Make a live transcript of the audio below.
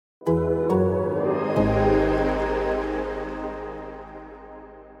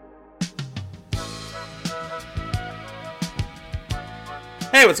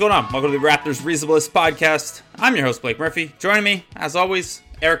Hey, what's going on? Welcome to the Raptors Reasonable List podcast. I'm your host, Blake Murphy. Joining me, as always,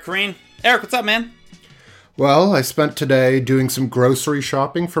 Eric Koreen. Eric, what's up, man? Well, I spent today doing some grocery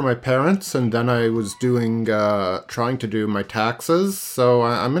shopping for my parents, and then I was trying to do my taxes, so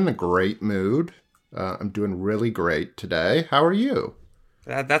I'm in a great mood. I'm doing really great today. How are you?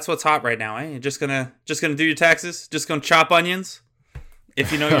 That's what's hot right now, eh? You're just gonna do your taxes? Just gonna chop onions?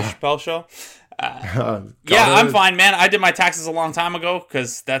 If you know your Chappelle show? Yeah, I'm fine, man. I did my taxes a long time ago,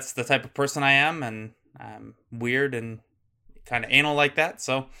 because that's the type of person I am, and I'm weird and kind of anal like that,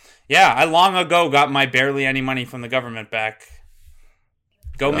 so... Yeah, I long ago got my barely any money from the government back.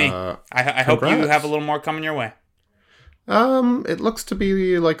 Go me. I hope you have a little more coming your way. It looks to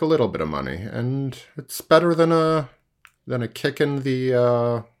be like a little bit of money, and it's better than a kick in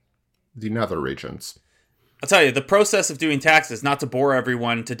the nether regions. I'll tell you, the process of doing taxes, not to bore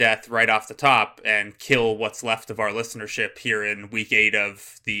everyone to death right off the top and kill what's left of our listenership here in week 8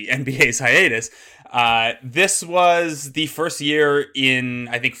 of the NBA's hiatus, this was the first year in,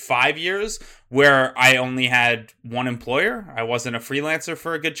 I think, 5 years where I only had one employer. I wasn't a freelancer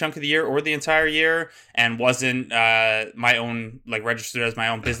for a good chunk of the year or the entire year, and wasn't my own, like, registered as my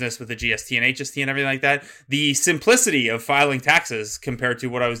own business with the GST and HST and everything like that. The simplicity of filing taxes compared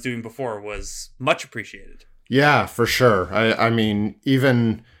to what I was doing before was much appreciated. Yeah, for sure. I mean,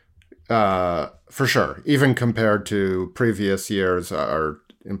 even even compared to previous years, our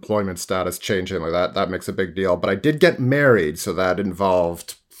employment status changing like that makes a big deal. But I did get married, so that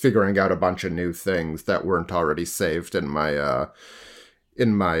involved figuring out a bunch of new things that weren't already saved in my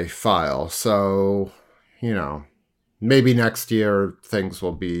file. So, maybe next year things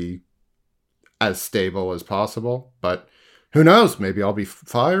will be as stable as possible, but who knows? Maybe I'll be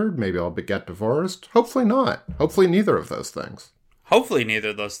fired. Maybe I'll get divorced. Hopefully not. Hopefully neither of those things. Hopefully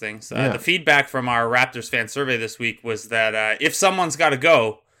neither of those things. The feedback from our Raptors fan survey this week was that if someone's got to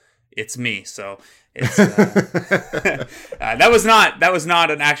go, it's me. So it's that was not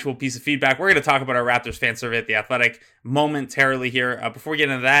an actual piece of feedback. We're going to talk about our Raptors fan survey at The Athletic momentarily here. Before we get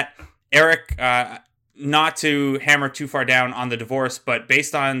into that, Eric, not to hammer too far down on the divorce, but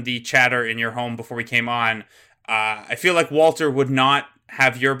based on the chatter in your home before we came on, I feel like Walter would not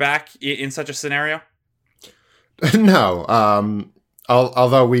have your back in such a scenario. No,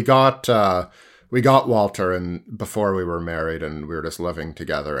 although we got Walter before we were married, and we were just living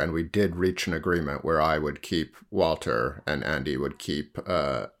together, and we did reach an agreement where I would keep Walter and Andy would keep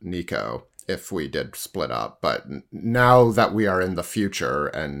Nico if we did split up. But now that we are in the future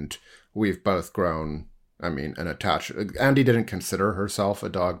and we've both grown, and attached. Andy didn't consider herself a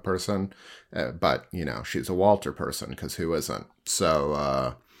dog person, but, she's a Walter person, because who isn't?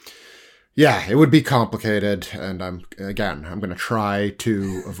 So, yeah, it would be complicated, and I'm going to try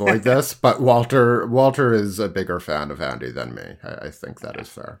to avoid this, but Walter is a bigger fan of Andy than me. I think that is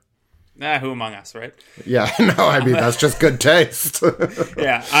fair. Who among us, right? Yeah, no, that's just good taste.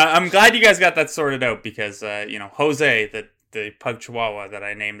 Yeah, I'm glad you guys got that sorted out, because, Jose, the pug chihuahua that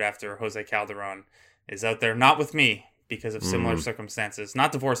I named after Jose Calderon, is out there, not with me, because of similar circumstances.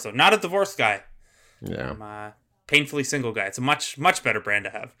 Not divorced, though. Not a divorced guy. Yeah. I'm a painfully single guy. It's a much, much better brand to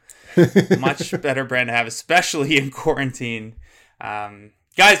have. Much better brand to have, especially in quarantine.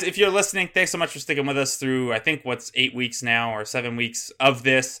 Guys, if you're listening, thanks so much for sticking with us through, I think, 8 weeks now, or 7 weeks of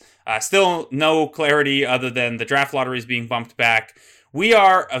this. Still no clarity other than the draft lotteries being bumped back. We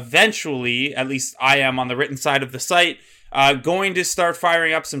are eventually, at least I am on the written side of the site, going to start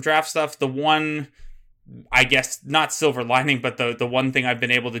firing up some draft stuff. The one, I guess, not silver lining, but the one thing I've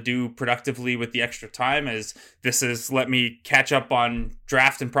been able to do productively with the extra time is this has let me catch up on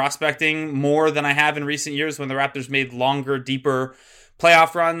draft and prospecting more than I have in recent years when the Raptors made longer, deeper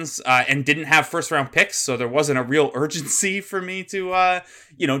playoff runs and didn't have first round picks. So there wasn't a real urgency for me to,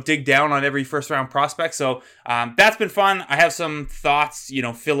 dig down on every first round prospect. So that's been fun. I have some thoughts,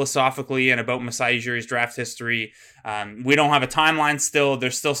 philosophically and about Masai Ujiri's draft history. We don't have a timeline still.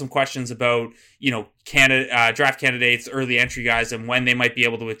 There's still some questions about, draft candidates, early entry guys, and when they might be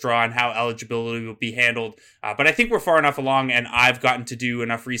able to withdraw and how eligibility will be handled. But I think we're far enough along, and I've gotten to do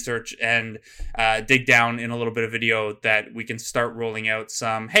enough research and dig down in a little bit of video that we can start rolling out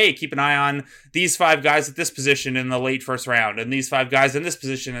some, hey, keep an eye on these 5 guys at this position in the late first round, and these 5 guys in this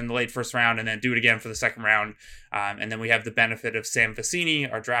position in the late first round, and then do it again for the second round. And then we have the benefit of Sam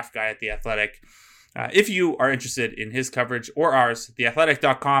Vecini, our draft guy at The Athletic. If you are interested in his coverage or ours,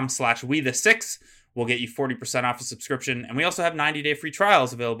 theathletic.com/we6 will get you 40% off a subscription. And we also have 90-day free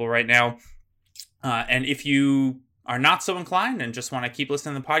trials available right now. And if you are not so inclined and just want to keep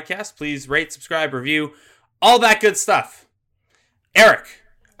listening to the podcast, please rate, subscribe, review, all that good stuff. Eric,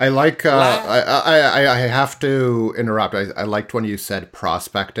 I like. I have to interrupt. I liked when you said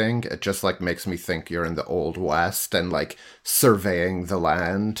prospecting. It just like makes me think you're in the Old West and like surveying the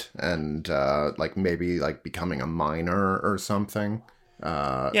land and like maybe like becoming a miner or something.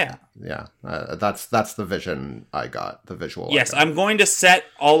 Yeah. That's the vision I got. The visual. Yes, I'm going to set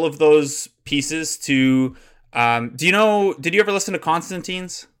all of those pieces to. Did you ever listen to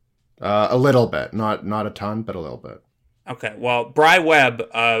Constantine's? A little bit, not a ton, but a little bit. Okay, well, Bry Webb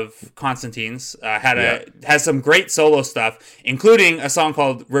of Constantine's has some great solo stuff, including a song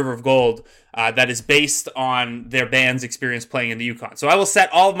called River of Gold that is based on their band's experience playing in the Yukon. So I will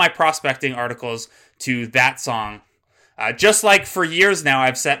set all of my prospecting articles to that song. Just like for years now,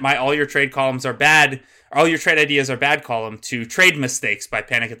 I've set my All Your Trade Columns Are Bad, All Your Trade Ideas Are Bad column to Trade Mistakes by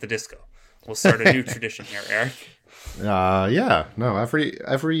Panic at the Disco. We'll start a new tradition here, Eric. Yeah, no,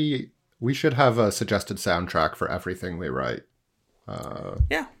 every we should have a suggested soundtrack for everything we write. We'll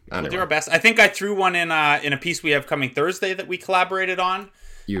do our best. I think I threw one in a piece we have coming Thursday that we collaborated on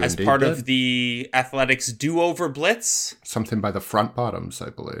as part of the Athletics Do-Over Blitz. Something by the Front Bottoms, I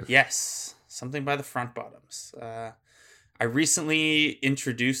believe. Yes, something by the Front Bottoms. I recently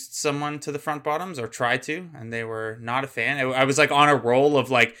introduced someone to the Front Bottoms, or tried to, and they were not a fan. I was like on a roll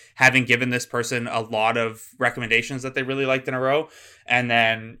of like having given this person a lot of recommendations that they really liked in a row. And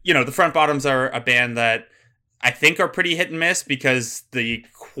then, the Front Bottoms are a band that I think are pretty hit and miss because the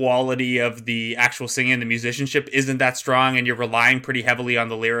quality of the actual singing and the musicianship isn't that strong, and you're relying pretty heavily on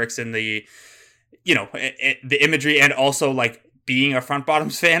the lyrics and the imagery, and also like being a Front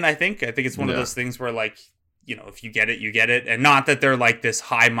Bottoms fan. I think it's one of those things where like, if you get it, you get it. And not that they're like this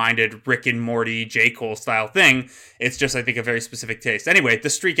high-minded Rick and Morty, J. Cole style thing. It's just, I think, a very specific taste. Anyway, the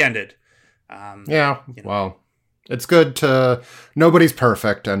streak ended. Well, it's good to... Nobody's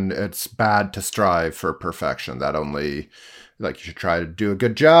perfect, and it's bad to strive for perfection. That only... Like, you should try to do a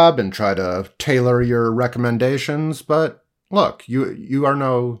good job and try to tailor your recommendations. But, look, you are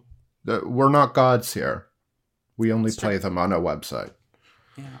no... We're not gods here. We only play them on a website.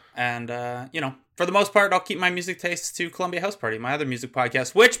 Yeah, and, for the most part, I'll keep my music tastes to Columbia House Party, my other music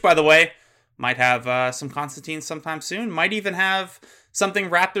podcast, which, by the way, might have some Constantine sometime soon. Might even have something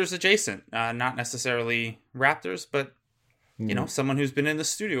Raptors adjacent. Not necessarily Raptors, but, someone who's been in the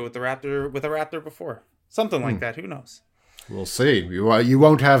studio with a Raptor before. Something like that. Who knows? We'll see. You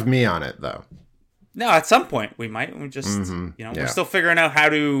won't have me on it, though. No, at some point we might. We just, we're still figuring out how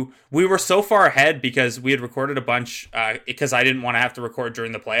to... We were so far ahead because we had recorded a bunch because I didn't want to have to record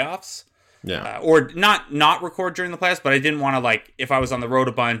during the playoffs. Yeah. Or not record during the playoffs, but I didn't want to, like, if I was on the road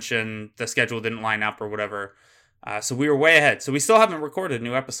a bunch and the schedule didn't line up or whatever. So we were way ahead. So we still haven't recorded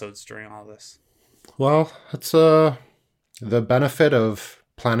new episodes during all this. Well, that's the benefit of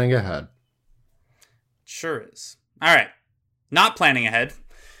planning ahead. Sure is. All right. Not planning ahead.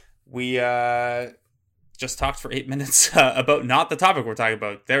 We just talked for 8 minutes about not the topic we're talking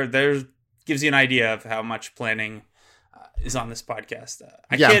about. There gives you an idea of how much planning is on this podcast.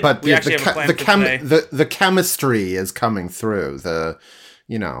 But the chemistry is coming through.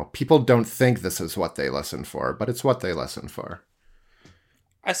 People don't think this is what they listen for, but it's what they listen for.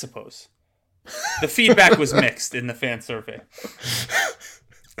 I suppose. The feedback was mixed in the fan survey.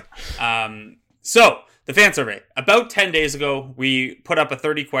 So, the fan survey. About 10 days ago, we put up a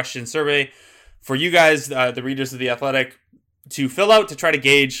 30-question survey for you guys, the readers of The Athletic, to fill out to try to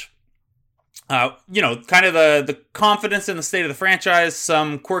gauge kind of the confidence in the state of the franchise,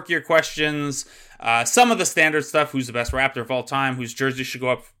 some quirkier questions, some of the standard stuff, who's the best Raptor of all time, whose jersey should go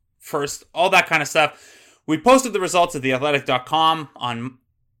up first, all that kind of stuff. We posted the results at theathletic.com on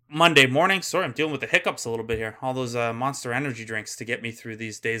Monday morning. Sorry, I'm dealing with the hiccups a little bit here. All those Monster Energy drinks to get me through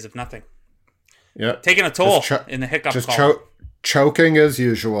these days of nothing. Yeah, taking a toll in the hiccup choking as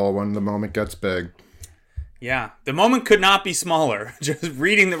usual when the moment gets big. Yeah, the moment could not be smaller. Just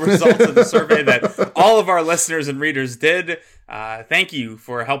reading the results of the survey that all of our listeners and readers did. Thank you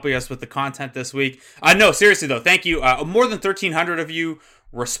for helping us with the content this week. No, seriously though, thank you. More than 1,300 of you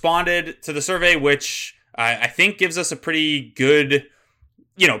responded to the survey, which I think gives us a pretty good,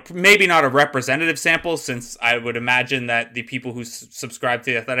 maybe not a representative sample, since I would imagine that the people who subscribe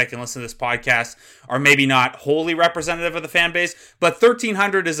to The Athletic and listen to this podcast are maybe not wholly representative of the fan base, but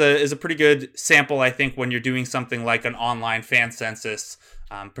 1,300 is a pretty good sample, I think, when you're doing something like an online fan census,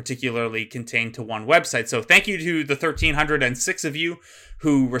 particularly contained to one website. So thank you to the 1,306 of you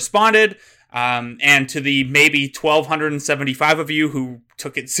who responded, and to the maybe 1,275 of you who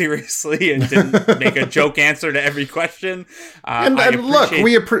took it seriously and didn't make a joke answer to every question. And look,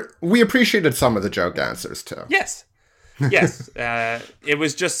 we appreciated some of the joke answers too. Yes. Yes, it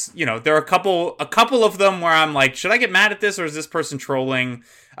was just, there are a couple of them where I'm like, should I get mad at this or is this person trolling?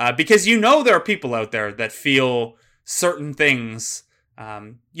 Because there are people out there that feel certain things.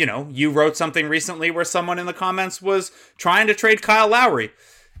 You wrote something recently where someone in the comments was trying to trade Kyle Lowry,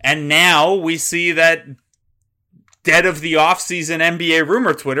 and now we see that dead of the offseason NBA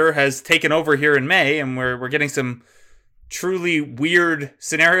rumor Twitter has taken over here in May, and we're getting some truly weird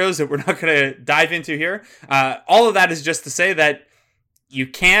scenarios that we're not going to dive into here. All of that is just to say that you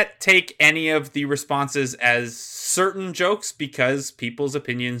can't take any of the responses as certain jokes because people's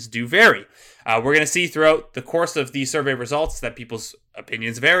opinions do vary. We're going to see throughout the course of these survey results that people's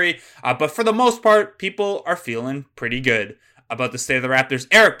opinions vary, but for the most part, people are feeling pretty good about the state of the Raptors.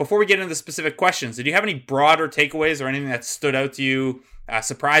 Eric, before we get into specific questions, did you have any broader takeaways or anything that stood out to you,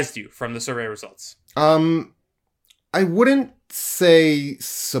 surprised you from the survey results? I wouldn't say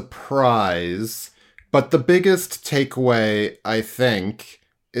surprise, but the biggest takeaway, I think,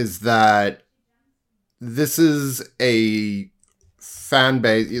 is that this is a fan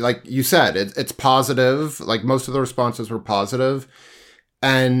base, like you said, it's positive. Like most of the responses were positive,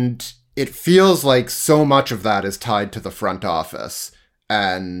 and it feels like so much of that is tied to the front office.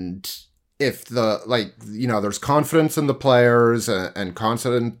 And if there's confidence in the players and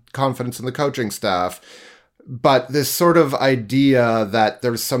confidence in the coaching staff, but this sort of idea that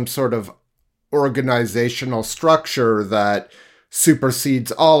there's some sort of organizational structure that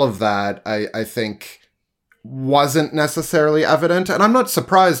supersedes all of that, I think wasn't necessarily evident. And I'm not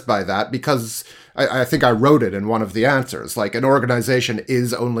surprised by that because I think I wrote it in one of the answers. Like, an organization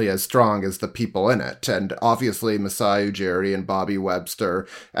is only as strong as the people in it. And obviously Masai Ujiri and Bobby Webster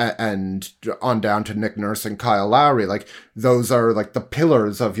and on down to Nick Nurse and Kyle Lowry, like, those are like the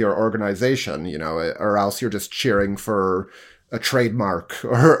pillars of your organization, or else you're just cheering for a trademark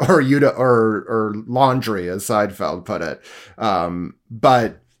or laundry, as Seinfeld put it.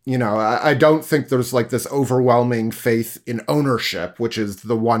 But I don't think there's like this overwhelming faith in ownership, which is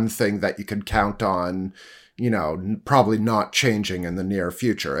the one thing that you can count on, probably not changing in the near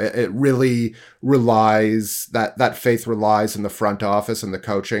future. It really relies, that faith relies in the front office and the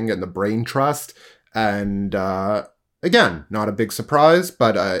coaching and the brain trust. And again, not a big surprise,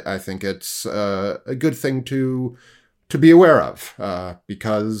 but I think it's a good thing to be aware of,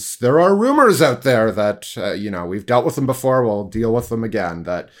 because there are rumors out there that, we've dealt with them before, we'll deal with them again,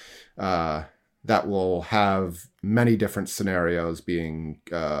 that will have many different scenarios being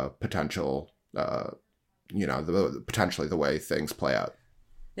potentially the way things play out.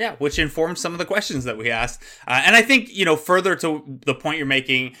 Yeah, which informs some of the questions that we asked. And I think, further to the point you're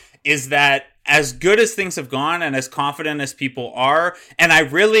making is that as good as things have gone and as confident as people are, and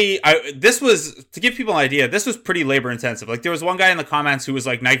this was, to give people an idea, this was pretty labor intensive. Like, there was one guy in the comments who was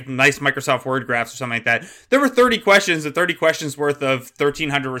like, nice Microsoft Word graphs or something like that. There were 30 questions and 30 questions worth of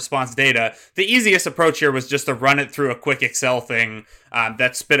 1,300 response data. The easiest approach here was just to run it through a quick Excel thing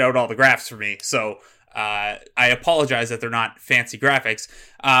that spit out all the graphs for me. So I apologize that they're not fancy graphics.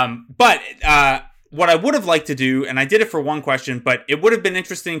 But what I would have liked to do, and I did it for one question, but it would have been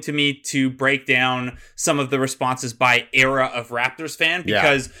interesting to me to break down some of the responses by era of Raptors fan,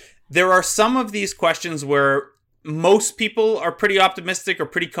 because there are some of these questions where most people are pretty optimistic or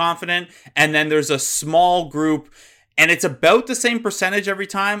pretty confident, and then there's a small group, and it's about the same percentage every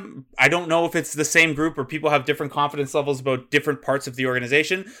time. I don't know if it's the same group or people have different confidence levels about different parts of the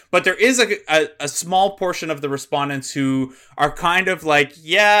organization, but there is a small portion of the respondents who are kind of like,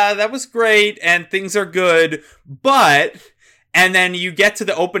 yeah, that was great and things are good, but... And then you get to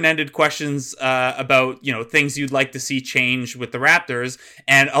the open-ended questions about, things you'd like to see change with the Raptors.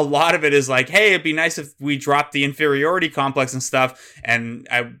 And a lot of it is like, hey, it'd be nice if we dropped the inferiority complex and stuff. And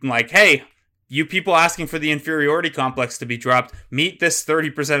I'm like, hey, you people asking for the inferiority complex to be dropped, meet this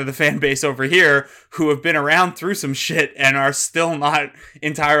 30% of the fan base over here who have been around through some shit and are still not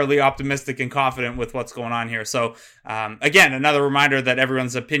entirely optimistic and confident with what's going on here. So, again, another reminder that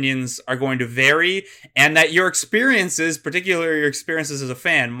everyone's opinions are going to vary, and that your experiences, particularly your experiences as a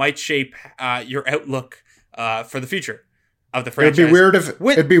fan, might shape your outlook for the future of the franchise.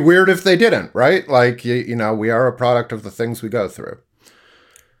 It'd be weird if they didn't, right? Like, we are a product of the things we go through.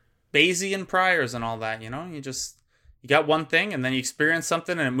 Bayesian priors and all that, you got one thing and then you experience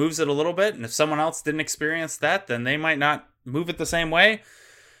something and it moves it a little bit, and if someone else didn't experience that, then they might not move it the same way.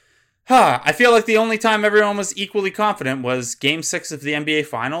 I feel like the only time everyone was equally confident was Game 6 of the NBA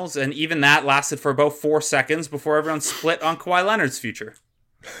Finals, and even that lasted for about 4 seconds before everyone split on Kawhi Leonard's future.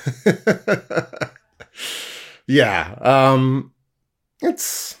 Yeah,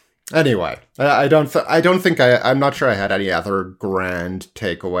 Anyway, I'm not sure I had any other grand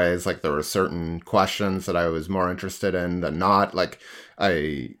takeaways. Like there were certain questions that I was more interested in than not. Let's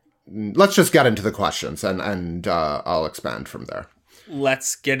just get into the questions and I'll expand from there.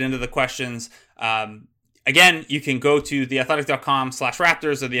 Let's get into the questions. Again, you can go to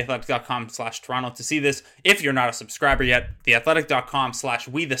theathletic.com/Raptors or theathletic.com/Toronto to see this. If you're not a subscriber yet,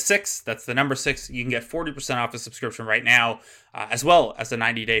 theathletic.com/we6, that's the number 6. You can get 40% off a subscription right now, as well as a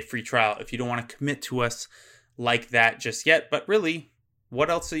 90-day free trial if you don't want to commit to us like that just yet. But really, what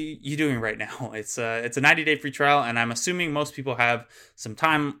else are you doing right now? It's a 90-day free trial, and I'm assuming most people have some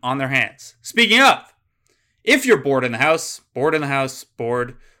time on their hands. Speaking of, if you're bored,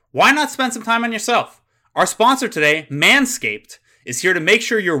 why not spend some time on yourself? Our sponsor today, Manscaped, is here to make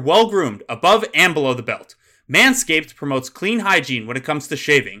sure you're well-groomed above and below the belt. Manscaped promotes clean hygiene when it comes to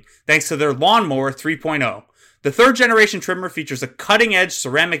shaving, thanks to their Lawnmower 3.0. The third-generation trimmer features a cutting-edge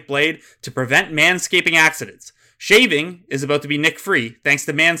ceramic blade to prevent manscaping accidents. Shaving is about to be nick-free, thanks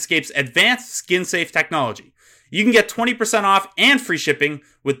to Manscaped's advanced skin-safe technology. You can get 20% off and free shipping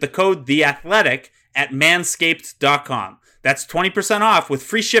with the code THEATHLETIC at manscaped.com. That's 20% off with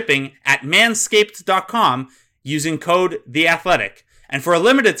free shipping at manscaped.com using code THEATHLETIC. And for a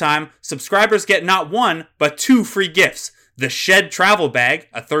limited time, subscribers get not 1, but 2 free gifts. The Shed Travel Bag,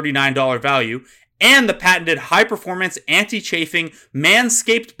 a $39 value, and the patented high-performance anti-chafing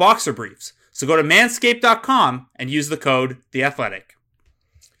Manscaped Boxer Briefs. So go to manscaped.com and use the code THEATHLETIC.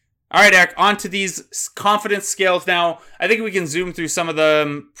 All right, Eric, on to these confidence scales now. I think we can zoom through some of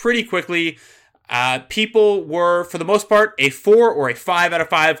them pretty quickly. People were, for the most part, a 4 or a 5 out of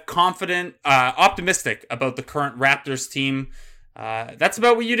 5 confident, optimistic about the current Raptors team. That's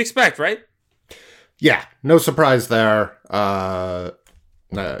about what you'd expect, right? Yeah, no surprise there. Not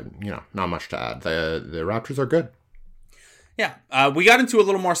much to add. The Raptors are good. Yeah, we got into a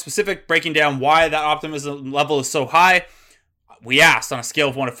little more specific, breaking down why that optimism level is so high. We asked, on a scale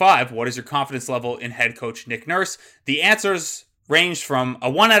of 1 to 5, what is your confidence level in head coach Nick Nurse? The answers ranged from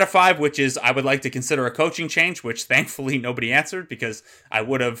a 1 out of 5, which is I would like to consider a coaching change, which thankfully nobody answered because I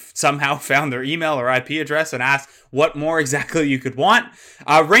would have somehow found their email or IP address and asked what more exactly you could want,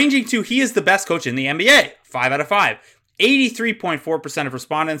 ranging to he is the best coach in the NBA, 5 out of 5. 83.4% of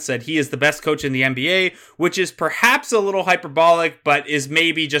respondents said he is the best coach in the NBA, which is perhaps a little hyperbolic, but is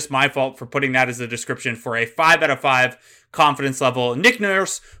maybe just my fault for putting that as a description for a 5 out of 5 confidence level. Nick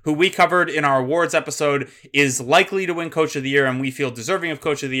Nurse, who we covered in our awards episode, is likely to win Coach of the Year, and we feel deserving of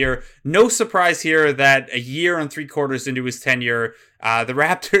Coach of the Year. No surprise here that a year and 3/4 into his tenure, the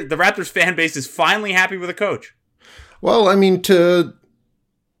Raptors fan base is finally happy with a coach. Well, I mean,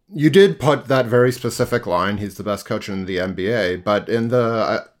 you did put that very specific line, he's the best coach in the NBA, but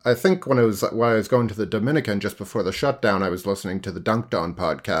I think when I was going to the Dominican just before the shutdown, I was listening to the Dunked On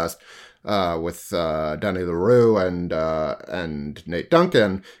podcast with Danny LaRue and Nate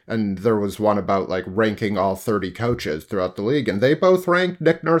Duncan, and there was one about like ranking all 30 coaches throughout the league, and they both ranked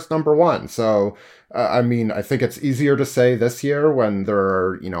Nick Nurse number 1. So, I mean, I think it's easier to say this year when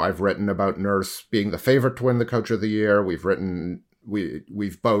I've written about Nurse being the favorite to win the Coach of the Year. We've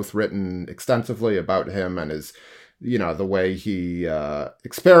both written extensively about him and his, the way he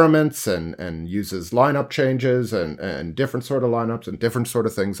experiments and uses lineup changes and different sort of lineups and different sort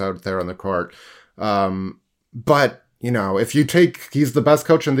of things out there on the court. But, if you take he's the best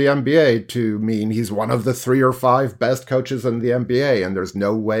coach in the NBA to mean he's one of the 3 or 5 best coaches in the NBA and there's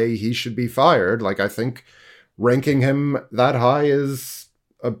no way he should be fired, I think ranking him that high is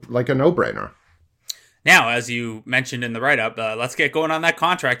a no-brainer. Now, as you mentioned in the write-up, let's get going on that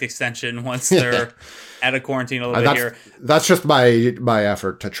contract extension once they're out of quarantine a little bit here. That's just my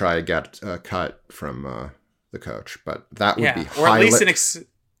effort to try to get a cut from the coach, but that would be or at least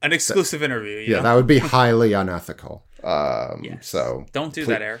an exclusive interview. That would be highly unethical. Yes. So don't do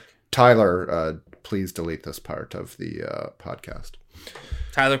that, Eric. Tyler, please delete this part of the podcast.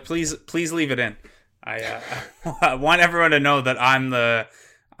 Tyler, please leave it in. I want everyone to know that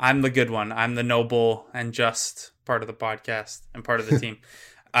I'm the good one. I'm the noble and just part of the podcast and part of the team.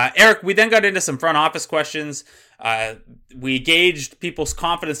 Eric, we then got into some front office questions. We gauged people's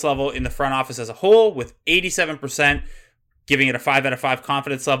confidence level in the front office as a whole with 87%, giving it a 5 out of 5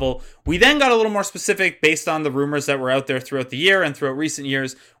 confidence level. We then got a little more specific based on the rumors that were out there throughout the year and throughout recent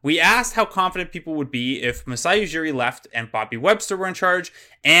years. We asked how confident people would be if Masai Ujiri left and Bobby Webster were in charge,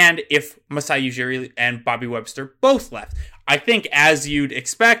 and if Masai Ujiri and Bobby Webster both left. I think, as you'd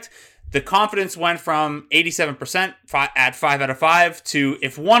expect, the confidence went from 87% at 5 out of 5 to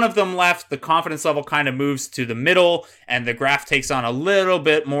if one of them left, the confidence level kind of moves to the middle and the graph takes on a little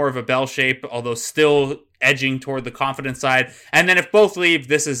bit more of a bell shape, although still edging toward the confidence side. And then if both leave,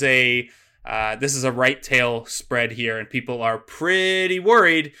 this is a right tail spread here and people are pretty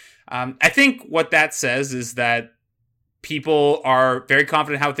worried. I think what that says is that people are very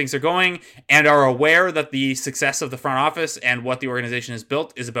confident how things are going and are aware that the success of the front office and what the organization has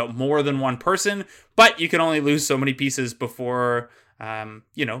built is about more than one person, but you can only lose so many pieces before,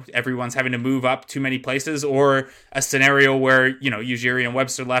 everyone's having to move up too many places, or a scenario where, Ujiri and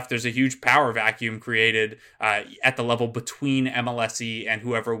Webster left, there's a huge power vacuum created at the level between MLSE and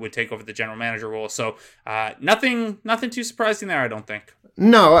whoever would take over the general manager role. So nothing too surprising there, I don't think.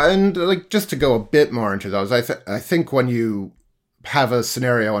 No, and just to go a bit more into those, I think when you have a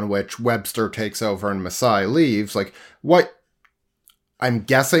scenario in which Webster takes over and Masai leaves, what I'm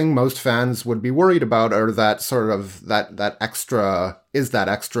guessing most fans would be worried about are that sort of that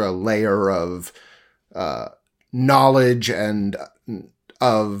extra layer of knowledge and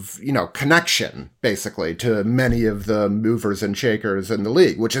of, connection, basically, to many of the movers and shakers in the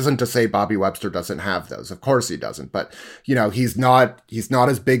league, which isn't to say Bobby Webster doesn't have those. Of course he doesn't. But, he's not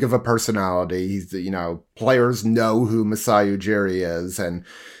as big of a personality. He's, players know who Masai Ujiri is,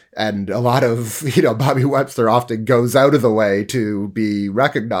 and a lot of, Bobby Webster often goes out of the way to be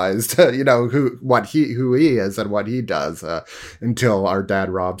recognized, who he is and what he does, until our dad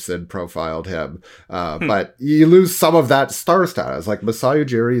Robson profiled him. But you lose some of that star status. Like Masai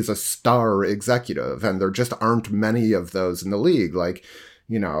Ujiri is a star executive, and there just aren't many of those in the league.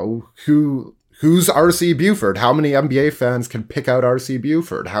 Who's R.C. Buford? How many NBA fans can pick out R.C.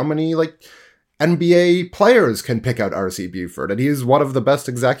 Buford? How many, NBA players can pick out R.C. Buford, and he's one of the best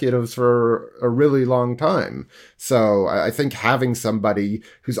executives for a really long time. So I think having somebody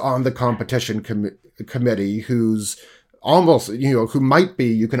who's on the competition committee, who's almost, who might be,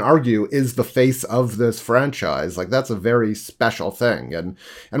 you can argue, is the face of this franchise, that's a very special thing. And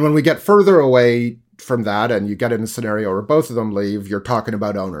when we get further away from that and you get in a scenario where both of them leave, you're talking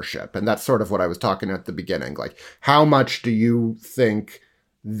about ownership. And that's sort of what I was talking at the beginning. How much do you think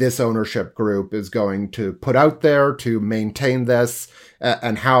this ownership group is going to put out there to maintain this,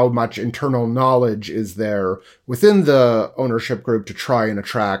 and how much internal knowledge is there within the ownership group to try and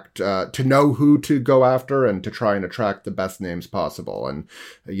attract, to know who to go after and to try and attract the best names possible. And,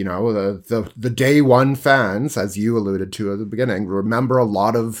 the day one fans, as you alluded to at the beginning, remember a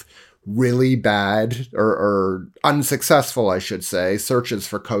lot of really bad or unsuccessful, I should say, searches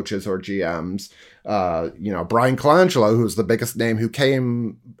for coaches or GMs. Brian Colangelo, who's the biggest name who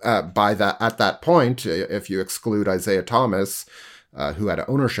came at that point, if you exclude Isaiah Thomas, who had an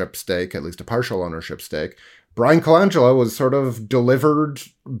ownership stake, at least a partial ownership stake. Brian Colangelo was sort of delivered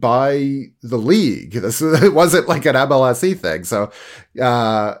by the league. It wasn't like an MLSE thing. So,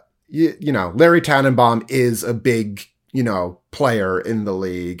 Larry Tannenbaum is a big, player in the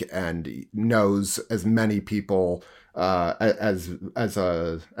league and knows as many people as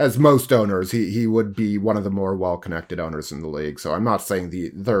most owners. He would be one of the more well-connected owners in the league. So I'm not saying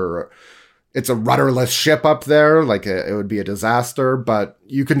it's a rudderless ship up there, it would be a disaster, but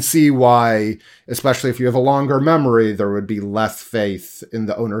you can see why, especially if you have a longer memory, there would be less faith in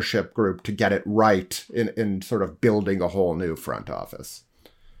the ownership group to get it right in sort of building a whole new front office.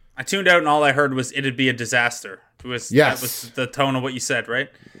 I tuned out and all I heard was it'd be a disaster. Yes. That was the tone of what you said, right?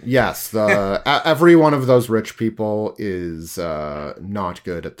 Yes. Every one of those rich people is not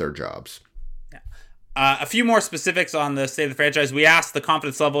good at their jobs. A few more specifics on the state of the franchise. We asked the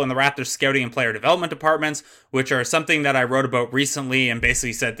confidence level in the Raptors scouting and player development departments, which are something that I wrote about recently and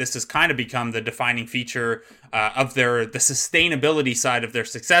basically said this has kind of become the defining feature of the sustainability side of their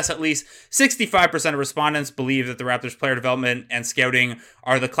success. At least 65% of respondents believe that the Raptors player development and scouting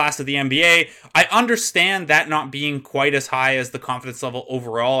are the class of the NBA. I understand that not being quite as high as the confidence level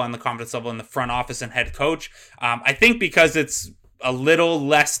overall and the confidence level in the front office and head coach. I think because it's a little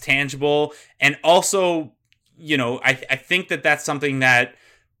less tangible, and also, I think that that's something that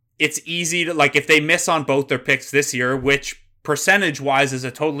it's easy to, if they miss on both their picks this year, which percentage-wise is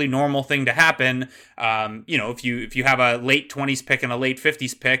a totally normal thing to happen. If you have a late 20s pick and a late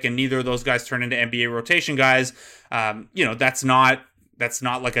 50s pick, and neither of those guys turn into NBA rotation guys, that's not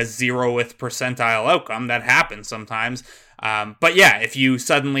like a 0th percentile outcome. That happens sometimes. But yeah, if you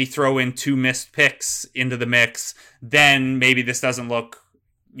suddenly throw in 2 missed picks into the mix, then maybe this doesn't look,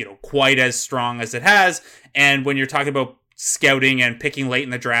 quite as strong as it has. And when you're talking about scouting and picking late in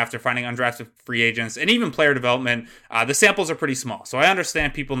the draft or finding undrafted free agents and even player development, the samples are pretty small. So I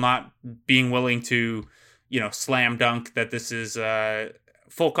understand people not being willing to, slam dunk that this is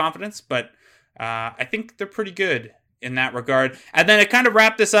full confidence, but I think they're pretty good in that regard. And then to kind of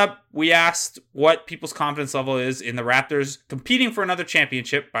wrap this up, we asked what people's confidence level is in the Raptors competing for another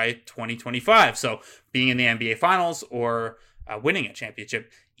championship by 2025. So being in the NBA Finals or winning a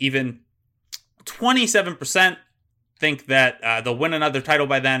championship. Even 27% think that they'll win another title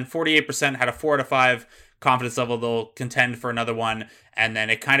by then. 48% had a 4 out of 5 confidence level they'll contend for another one. And then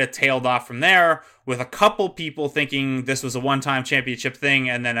it kind of tailed off from there, with a couple people thinking this was a one-time championship thing,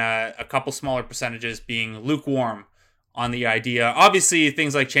 and then a couple smaller percentages being lukewarm on the idea. Obviously,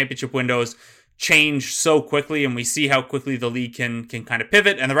 things like championship windows change so quickly, and we see how quickly the league can kind of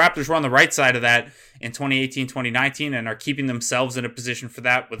pivot. And the Raptors were on the right side of that in 2018, 2019, and are keeping themselves in a position for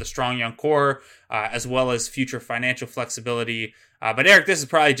that with a strong young core, as well as future financial flexibility. But Eric, this is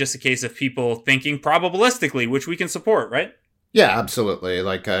probably just a case of people thinking probabilistically, which we can support, right? Yeah, absolutely.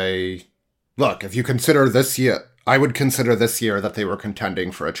 Look, if you consider this year, I would consider this year that they were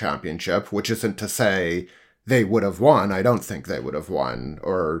contending for a championship, which isn't to say they would have won. I don't think they would have won,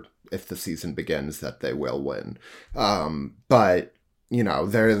 or if the season begins that they will win. But, you know,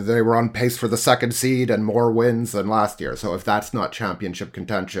 they were on pace for the second seed and more wins than last year. So if that's not championship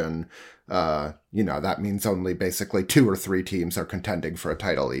contention, you know, that means only basically 2 or 3 teams are contending for a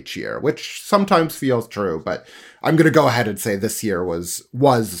title each year, which sometimes feels true. But I'm going to go ahead and say this year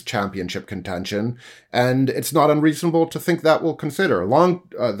was championship contention, and it's not unreasonable to think that will continue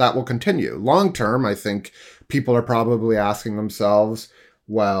long term. I think people are probably asking themselves,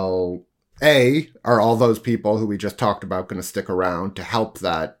 well, A, are all those people who we just talked about going to stick around to help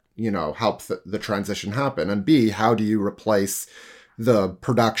that, you know, help the transition happen? And B, how do you replace the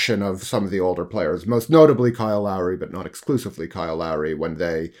production of some of the older players, most notably Kyle Lowry, but not exclusively Kyle Lowry, when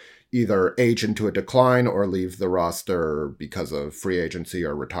they either age into a decline or leave the roster because of free agency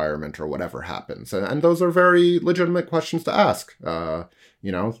or retirement or whatever happens? And those are very legitimate questions to ask.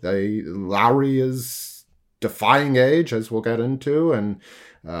 You know, Lowry is defying age, as we'll get into, and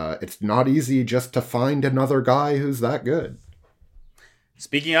it's not easy just to find another guy who's that good.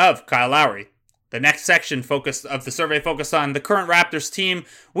 Speaking of Kyle Lowry, the next section of the survey focused on the current Raptors team.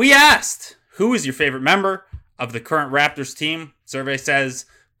 We asked, who is your favorite member of the current Raptors team? Survey says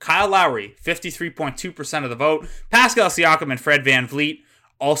Kyle Lowry, 53.2% of the vote. Pascal Siakam and Fred VanVleet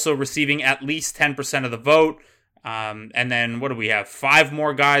also receiving at least 10% of the vote. And then what do we have? 5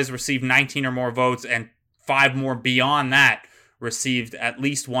 more guys received 19 or more votes, and 5 more beyond that received at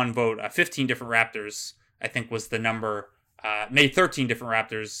least 1 vote. 15 different Raptors, I think, was the number. Maybe 13 different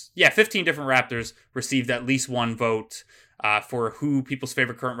Raptors. Yeah, 15 different Raptors received at least 1 vote for who people's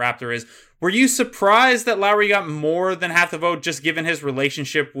favorite current Raptor is. Were you surprised that Lowry got more than half the vote, just given his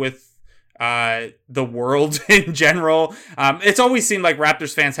relationship with the world in general? It's always seemed like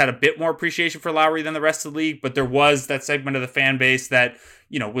Raptors fans had a bit more appreciation for Lowry than the rest of the league, but there was that segment of the fan base that,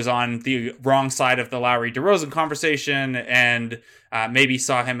 you know, was on the wrong side of the Lowry-DeRozan conversation and maybe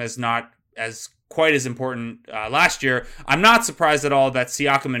saw him as not as quite as important last year. I'm not surprised at all that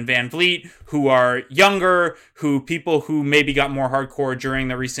Siakam and VanVleet, who are younger, who people who maybe got more hardcore during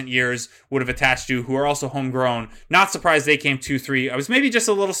the recent years would have attached to, who are also homegrown, not surprised they came 2-3. I was maybe just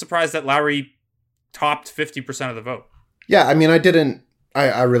a little surprised that Lowry topped 50% of the vote. Yeah, I mean,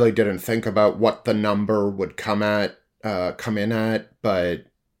 I really didn't think about what the number would come in at, but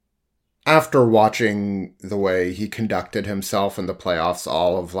after watching the way he conducted himself in the playoffs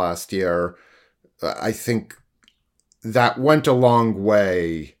all of last year, I think that went a long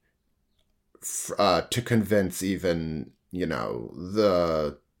way to convince even, you know,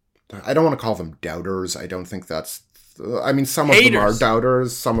 I don't want to call them doubters. I don't think that's, I mean, some haters. Of them are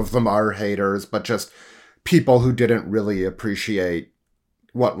doubters, some of them are haters, but just people who didn't really appreciate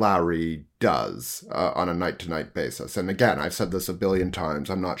what Lowry does on a night-to-night basis. And again, I've said this a billion times,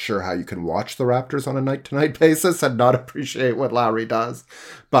 I'm not sure how you can watch the Raptors on a night-to-night basis and not appreciate what Lowry does.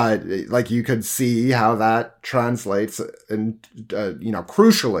 But like, you could see how that translates and you know,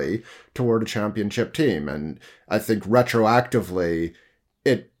 crucially toward a championship team. And I think retroactively,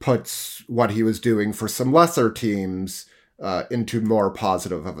 it puts what he was doing for some lesser teams into more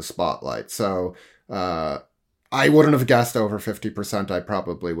positive of a spotlight. So I wouldn't have guessed over 50%. I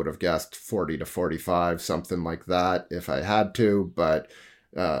probably would have guessed 40 to 45, something like that, if I had to. But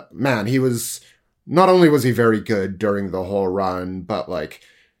man, not only was he very good during the whole run, but like,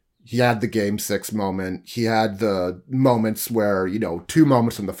 he had the Game 6 moment. He had the moments where, you know, 2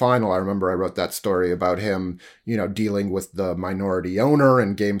 moments in the final. I remember I wrote that story about him, you know, dealing with the minority owner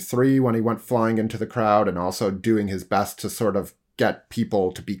in Game 3 when he went flying into the crowd, and also doing his best to sort of get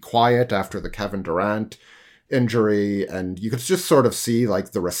people to be quiet after the Kevin Durant injury. And you could just sort of see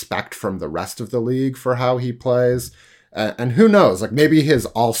like the respect from the rest of the league for how he plays. And who knows, like maybe his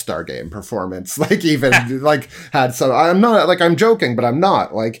all-star game performance, like even like had some, I'm not like, I'm joking, but I'm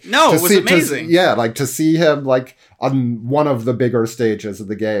not like, no, it was amazing. Like to see him like on one of the bigger stages of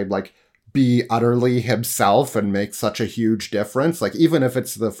the game, like be utterly himself and make such a huge difference. Like even if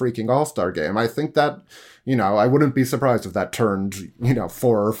it's the freaking all-star game, I think that, you know, I wouldn't be surprised if that turned, you know,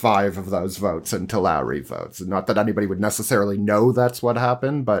 4 or 5 of those votes into Lowry votes. Not that anybody would necessarily know that's what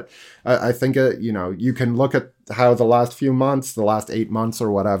happened, but I think, you know, you can look at how the last few months, the last 8 months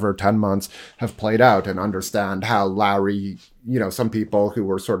or whatever, 10 months have played out and understand how Lowry, you know, some people who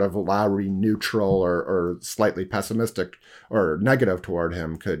were sort of Lowry neutral or slightly pessimistic or negative toward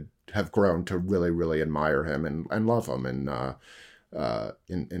him could have grown to really, really admire him and love him in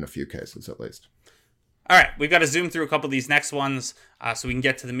a few cases at least. All right, we've got to zoom through a couple of these next ones so we can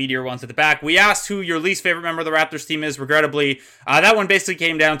get to the meatier ones at the back. We asked who your least favorite member of the Raptors team is, regrettably. That one basically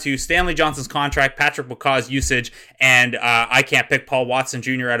came down to Stanley Johnson's contract, Patrick McCaw's usage, and I can't pick Paul Watson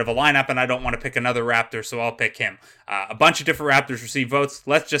Jr. out of a lineup, and I don't want to pick another Raptor, so I'll pick him. A bunch of different Raptors received votes.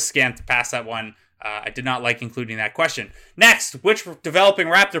 Let's just scan past that one. I did not like including that question. Next, which developing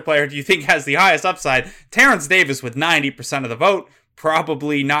Raptor player do you think has the highest upside? Terrence Davis with 90% of the vote.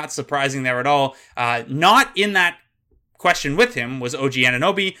 Probably not surprising there at all. Not in that question with him was OG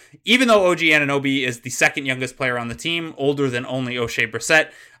Anunoby. Even though OG Anunoby is the second youngest player on the team, older than only O'Shea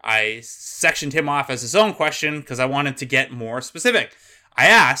Brissett, I sectioned him off as his own question because I wanted to get more specific. I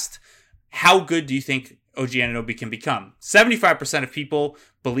asked, how good do you think OG Anunoby can become? 75% of people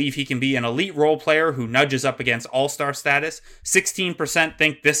believe he can be an elite role player who nudges up against all-star status. 16%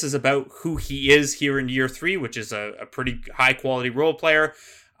 think this is about who he is here in year 3, which is a pretty high-quality role player.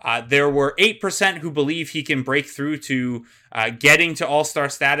 There were 8% who believe he can break through to getting to all-star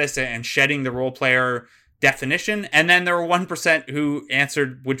status and shedding the role player definition. And then there were 1% who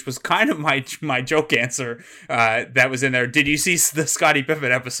answered, which was kind of my joke answer that was in there. Did you see the Scottie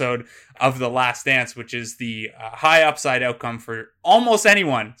Pippen episode of The Last Dance, which is the high upside outcome for almost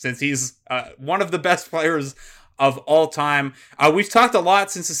anyone, since he's one of the best players of all time. We've talked a lot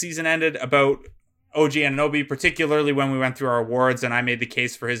since the season ended about OG Anunoby, particularly when we went through our awards and I made the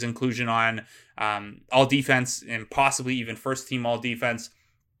case for his inclusion on all defense and possibly even first team all defense.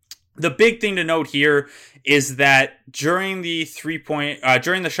 The big thing to note here is that during the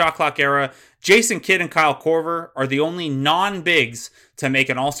during the shot clock era, Jason Kidd and Kyle Korver are the only non-bigs to make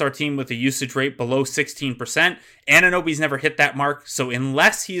an all-star team with a usage rate below 16%. Anunoby's never hit that mark, so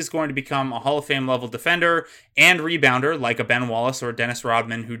unless he is going to become a Hall of Fame level defender and rebounder like a Ben Wallace or Dennis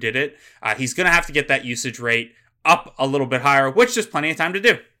Rodman who did it, he's going to have to get that usage rate up a little bit higher, which there's plenty of time to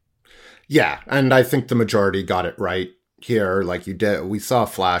do. Yeah, and I think the majority got it right here. Like you did, we saw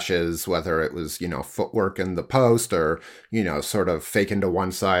flashes, whether it was, you know, footwork in the post or, you know, sort of faking to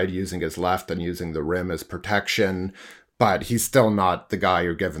one side, using his left and using the rim as protection. But he's still not the guy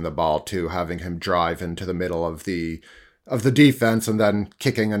you're giving the ball to, having him drive into the middle of the defense and then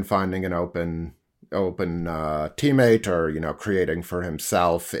kicking and finding an open teammate or, you know, creating for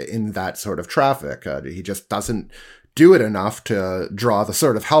himself in that sort of traffic. He just doesn't do it enough to draw the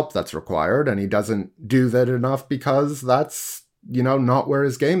sort of help that's required, and he doesn't do that enough because that's, you know, not where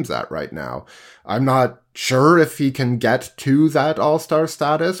his game's at right now. I'm not sure if he can get to that all-star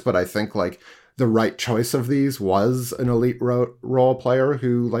status, but I think like the right choice of these was an elite role player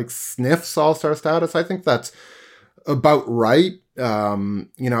who like sniffs all-star status. I think that's about right. You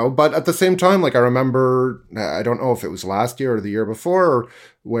know, but at the same time, like I remember, I don't know if it was last year or the year before,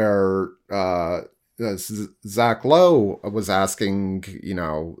 where Zach Lowe was asking, you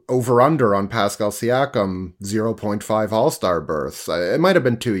know, over under on Pascal Siakam 0.5 All-Star berths. It might have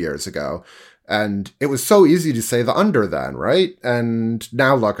been 2 years ago. And it was so easy to say the under then, right? And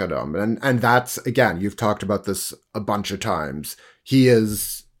now look at him. And that's, again, you've talked about this a bunch of times. He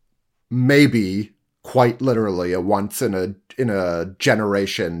is maybe quite literally a once in a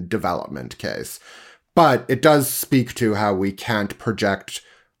generation development case. But it does speak to how we can't project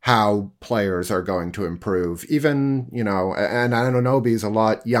how players are going to improve. Even, you know, and Anunoby's a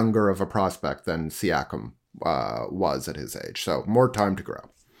lot younger of a prospect than Siakam was at his age. So more time to grow.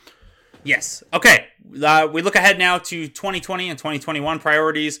 Yes. Okay. We look ahead now to 2020 and 2021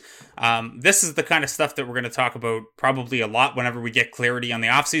 priorities. This is the kind of stuff that we're going to talk about probably a lot whenever we get clarity on the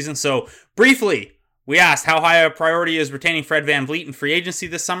offseason. So briefly, we asked how high a priority is retaining Fred VanVleet in free agency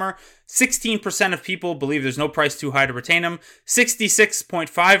this summer. 16% of people believe there's no price too high to retain him.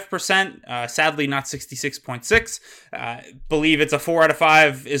 66.5%, sadly not 66.6%, believe it's a 4 out of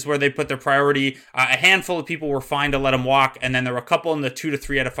 5 is where they put their priority. A handful of people were fine to let him walk, and then there were a couple in the 2 to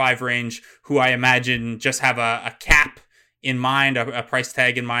 3 out of 5 range who I imagine just have a cap in mind, a price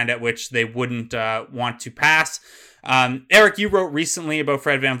tag in mind at which they wouldn't want to pass. Eric, you wrote recently about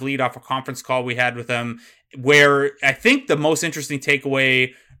Fred VanVleet off a conference call we had with him, where I think the most interesting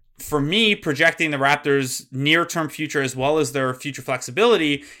takeaway for me, projecting the Raptors' near-term future as well as their future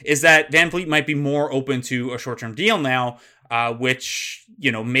flexibility, is that VanVleet might be more open to a short-term deal now, which,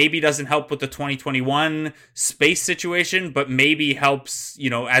 you know, maybe doesn't help with the 2021 space situation, but maybe helps, you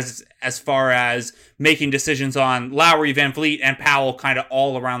know, as far as making decisions on Lowry, VanVleet, and Powell kind of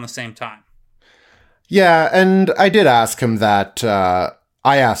all around the same time. Yeah, and I did ask him that.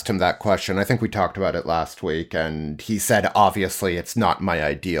 I asked him that question. I think we talked about it last week, and he said, obviously, it's not my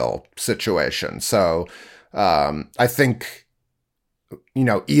ideal situation. So I think, you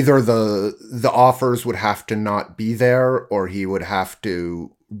know, either the offers would have to not be there, or he would have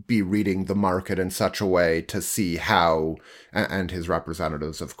to be reading the market in such a way to see how, and his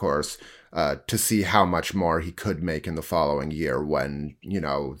representatives, of course, to see how much more he could make in the following year when, you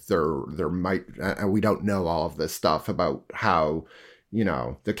know, there might, and we don't know all of this stuff about how, you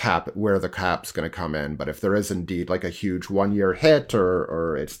know, the cap, where the cap's going to come in. But if there is indeed like a huge 1 year hit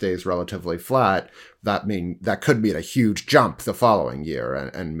or it stays relatively flat, that could mean a huge jump the following year.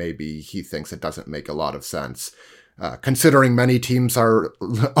 And maybe he thinks it doesn't make a lot of sense. Considering many teams are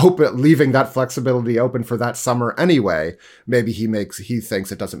leaving that flexibility open for that summer anyway, maybe he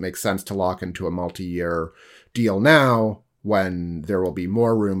thinks it doesn't make sense to lock into a multi-year deal now, when there will be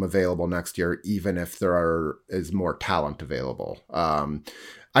more room available next year, even if there is more talent available.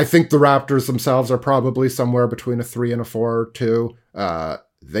 I think the Raptors themselves are probably somewhere between a 3 and a 4 too.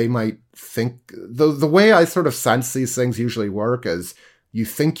 They might think, the way I sort of sense these things usually work is you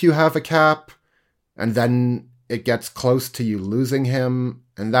think you have a cap, and then it gets close to you losing him,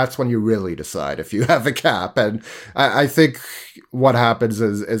 and that's when you really decide if you have a cap. And I think what happens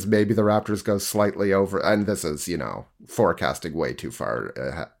is maybe the Raptors go slightly over, and this is, you know, forecasting way too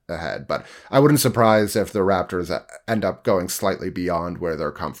far ahead, but I wouldn't surprise if the Raptors end up going slightly beyond where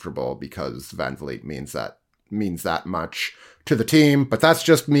they're comfortable because VanVleet means that much to the team. But that's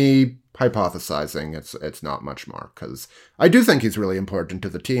just me hypothesizing. It's not much more, because I do think he's really important to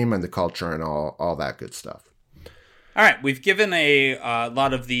the team and the culture and all that good stuff. All right, we've given a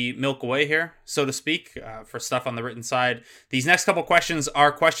lot of the milk away here, so to speak, for stuff on the written side. These next couple questions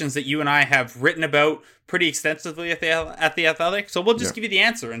are questions that you and I have written about pretty extensively at the Athletic. So we'll just give you the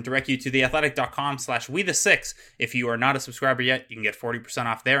answer and direct you to theathletic.com/we6. If you are not a subscriber yet, you can get 40%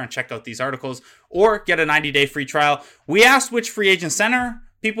 off there and check out these articles or get a 90-day free trial. We asked which free agent center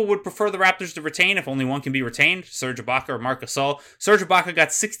people would prefer the Raptors to retain if only one can be retained, Serge Ibaka or Marc Gasol. Serge Ibaka got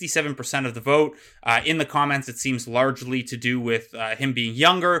 67% of the vote. In the comments, it seems largely to do with him being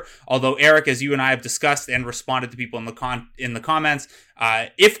younger, although Eric, as you and I have discussed and responded to people in the comments,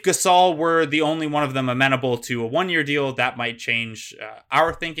 if Gasol were the only one of them amenable to a 1 year deal, that might change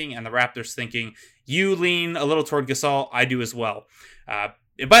our thinking and the Raptors' thinking. You lean a little toward Gasol, I do as well.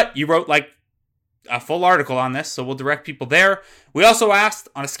 But you wrote like a full article on this, so we'll direct people there. We also asked,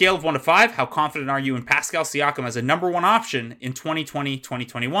 on a scale of 1 to 5, how confident are you in Pascal Siakam as a number one option in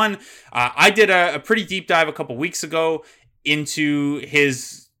 2020-2021? I did a pretty deep dive a couple weeks ago into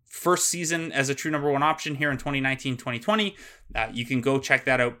his first season as a true number one option here in 2019-2020. You can go check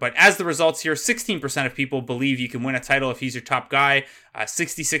that out. But as the results here, 16% of people believe you can win a title if he's your top guy.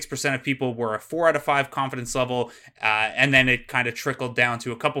 66% of people were a 4 out of 5 confidence level. And then it kind of trickled down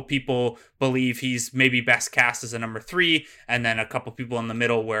to a couple people believe he's maybe best cast as a number 3. And then a couple people in the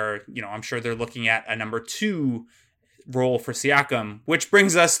middle where, you know, I'm sure they're looking at a number 2 role for Siakam, which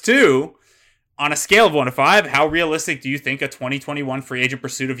brings us to, on a scale of 1 to 5, how realistic do you think a 2021 free agent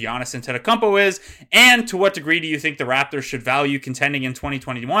pursuit of Giannis Antetokounmpo is? And to what degree do you think the Raptors should value contending in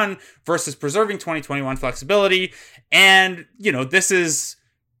 2021 versus preserving 2021 flexibility? And, you know, this is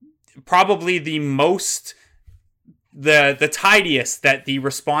probably the tidiest that the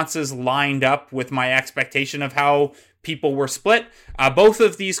responses lined up with my expectation of how people were split. Both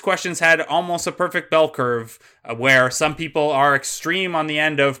of these questions had almost a perfect bell curve where some people are extreme on the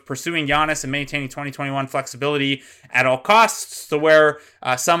end of pursuing Giannis and maintaining 2021 flexibility at all costs, to where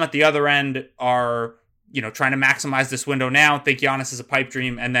some at the other end are, you know, trying to maximize this window now, think Giannis is a pipe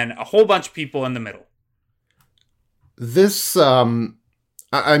dream, and then a whole bunch of people in the middle. This, I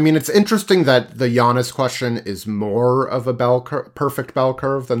mean, it's interesting that the Giannis question is more of a perfect bell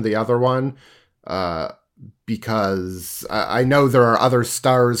curve than the other one. Because I know there are other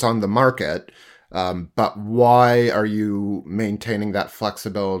stars on the market, but why are you maintaining that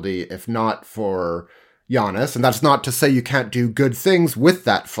flexibility if not for Giannis? And that's not to say you can't do good things with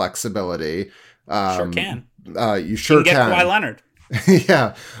that flexibility. Sure can. You sure can. Get Kawhi Leonard.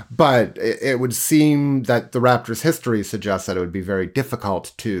 Yeah, but it would seem that the Raptors' history suggests that it would be very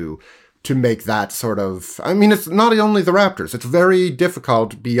difficult to make that sort of. I mean, it's not only the Raptors; it's very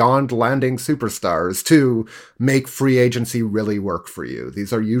difficult beyond landing superstars to make free agency really work for you.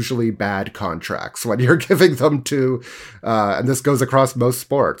 These are usually bad contracts when you're giving them to, and this goes across most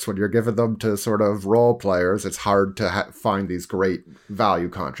sports. When you're giving them to sort of role players, it's hard to find these great value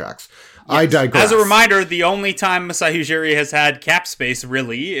contracts. Yes. I digress. As a reminder, the only time Masai Ujiri has had cap space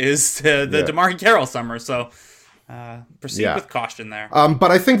really is the DeMarre Carroll summer. So proceed with caution there.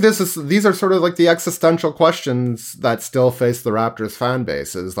 But I think these are sort of like the existential questions that still face the Raptors fan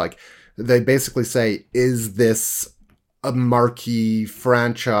base. Is like they basically say, is this a marquee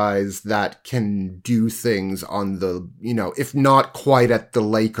franchise that can do things on the, if not quite at the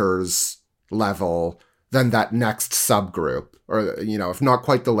Lakers level, then that next subgroup, or, if not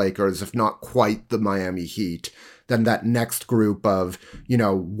quite the Lakers, if not quite the Miami Heat, then that next group of,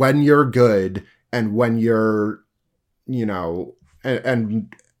 when you're good and when you're, and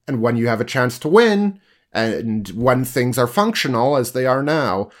when you have a chance to win and when things are functional as they are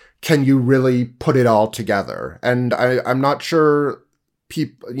now, can you really put it all together? And I'm not sure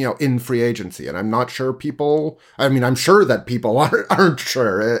people, in free agency, and I'm not sure people, I'm sure that people aren't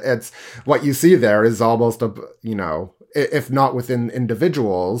sure. It's what you see there is almost if not within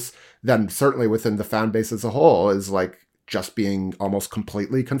individuals, then certainly within the fan base as a whole is like just being almost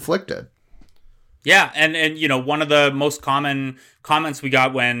completely conflicted. Yeah, and one of the most common comments we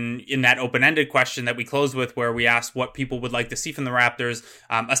got when in that open-ended question that we closed with, where we asked what people would like to see from the Raptors,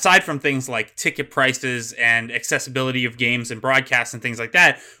 aside from things like ticket prices and accessibility of games and broadcasts and things like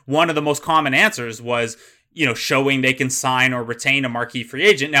that, one of the most common answers was, showing they can sign or retain a marquee free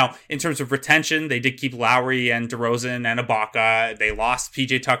agent. Now, in terms of retention, they did keep Lowry and DeRozan and Ibaka. They lost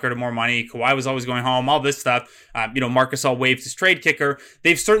PJ Tucker to more money. Kawhi was always going home, all this stuff. Marc Gasol waived his trade kicker.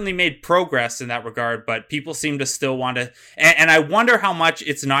 They've certainly made progress in that regard, but people seem to still want to. And I wonder how much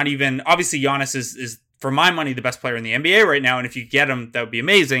it's not even. Obviously, Giannis is for my money, the best player in the NBA right now. And if you get him, that would be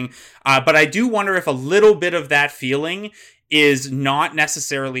amazing. But I do wonder if a little bit of that feeling is not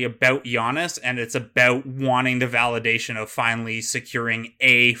necessarily about Giannis, and it's about wanting the validation of finally securing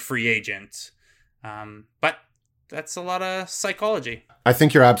a free agent. But that's a lot of psychology. I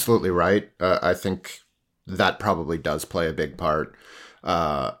think you're absolutely right. I think that probably does play a big part.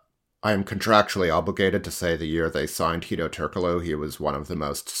 I am contractually obligated to say the year they signed Hedo Turkoglu, he was one of the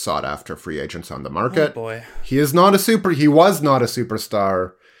most sought after free agents on the market. Oh boy. He was not a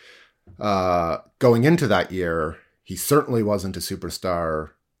superstar going into that year. He certainly wasn't a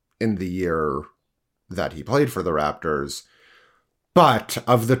superstar in the year that he played for the Raptors. But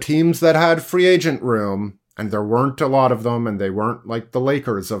of the teams that had free agent room, and there weren't a lot of them, and they weren't like the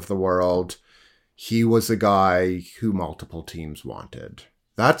Lakers of the world, he was a guy who multiple teams wanted.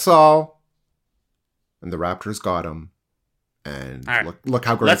 That's all. And the Raptors got him. And right. look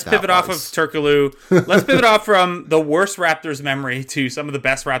how great Let's that pivot was. Off of Turkoglu. Let's pivot off from the worst Raptors memory to some of the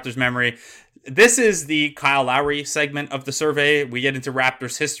best Raptors memory. This is the Kyle Lowry segment of the survey. We get into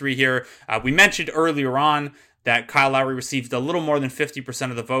Raptors history here. We mentioned earlier on that Kyle Lowry received a little more than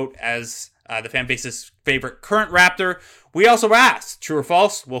 50% of the vote as the fan base's favorite current Raptor. We also asked, true or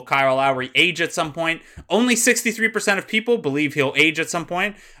false, will Kyle Lowry age at some point? Only 63% of people believe he'll age at some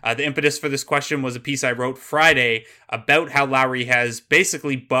point. The impetus for this question was a piece I wrote Friday about how Lowry has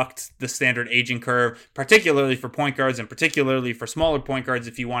basically bucked the standard aging curve, particularly for point guards and particularly for smaller point guards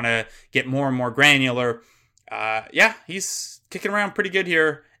if you want to get more and more granular. He's kicking around pretty good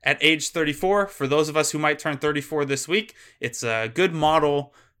here at age 34. For those of us who might turn 34 this week, it's a good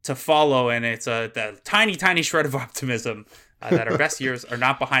model to follow, and it's the tiny shred of optimism that our best years are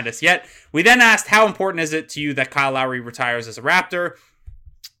not behind us yet. We then asked, how important is it to you that Kyle Lowry retires as a Raptor?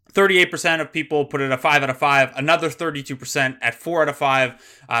 38% of people put it a 5 out of 5. Another 32% at 4 out of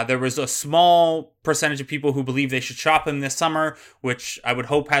 5. There was a small percentage of people who believe they should shop him this summer, which I would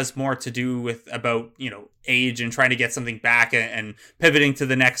hope has more to do with about, age and trying to get something back and pivoting to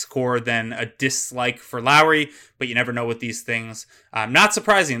the next core than a dislike for Lowry. But you never know with these things. Not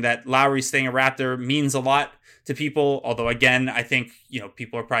surprising that Lowry staying a Raptor means a lot to people. Although again, I think,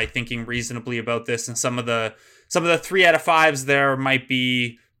 people are probably thinking reasonably about this, and some of the 3 out of 5s there might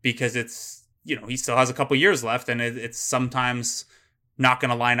be because it's, he still has a couple years left, and it's sometimes not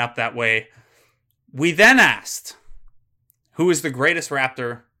going to line up that way. We then asked, who is the greatest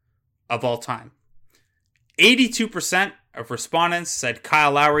Raptor of all time? 82% of respondents said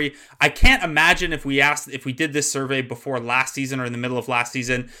Kyle Lowry. I can't imagine if we did this survey before last season or in the middle of last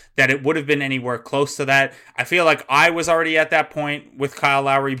season that it would have been anywhere close to that. I feel like I was already at that point with Kyle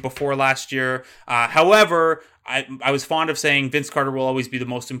Lowry before last year. However, I was fond of saying Vince Carter will always be the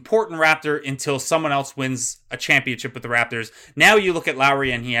most important Raptor until someone else wins a championship with the Raptors. Now you look at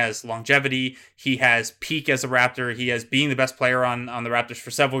Lowry and he has longevity. He has peak as a Raptor. He has being the best player on the Raptors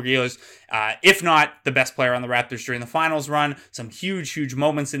for several years, if not the best player on the Raptors during the finals run. Some huge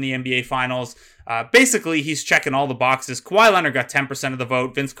moments in the NBA Finals. Basically, he's checking all the boxes. Kawhi Leonard got 10% of the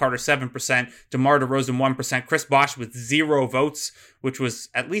vote. Vince Carter, 7%. DeMar DeRozan, 1%. Chris Bosh with 0 votes, which was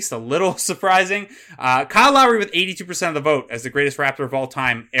at least a little surprising. Kyle Lowry with 82% of the vote as the greatest Raptor of all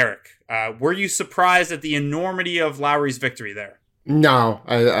time. Eric, were you surprised at the enormity of Lowry's victory there? No,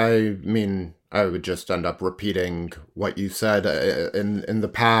 I mean, I would just end up repeating what you said in the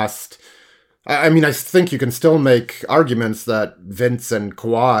past. I mean, I think you can still make arguments that Vince and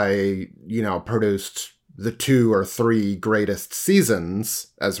Kawhi, produced the 2 or 3 greatest seasons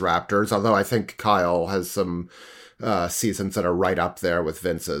as Raptors, although I think Kyle has some seasons that are right up there with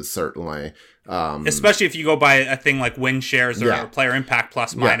Vince's, certainly. Especially if you go by a thing like win shares or player impact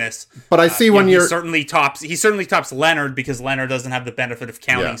plus minus. But I see when he certainly tops Leonard because Leonard doesn't have the benefit of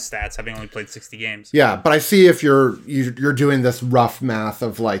counting stats, having only played 60 games. Yeah, but I see if you're doing this rough math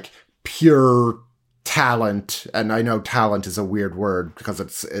of like pure talent, and I know talent is a weird word because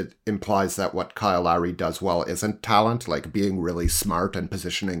it implies that what Kyle Lowry does well isn't talent, like being really smart and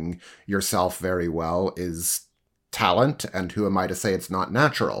positioning yourself very well is talent, and who am I to say it's not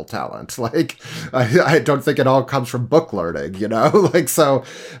natural talent? Like, I don't think it all comes from book learning, like, so,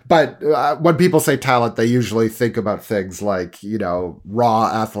 but when people say talent, they usually think about things like,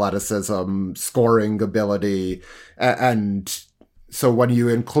 raw athleticism, scoring ability, and so when you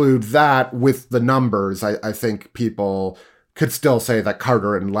include that with the numbers, I think people could still say that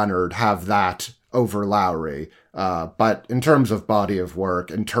Carter and Leonard have that over Lowry. But in terms of body of work,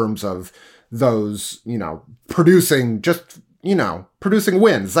 in terms of those, producing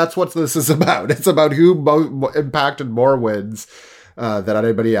wins, that's what this is about. It's about who impacted more wins than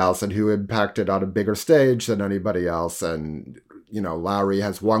anybody else and who impacted on a bigger stage than anybody else. And Lowry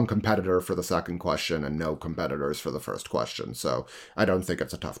has 1 competitor for the second question and no competitors for the first question. So I don't think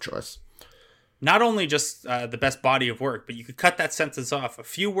it's a tough choice. Not only just the best body of work, but you could cut that sentence off a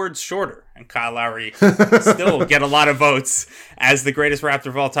few words shorter and Kyle Lowry still get a lot of votes as the greatest Raptor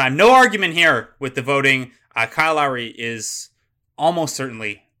of all time. No argument here with the voting. Kyle Lowry is almost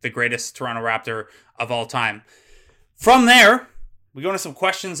certainly the greatest Toronto Raptor of all time. From there, we go into some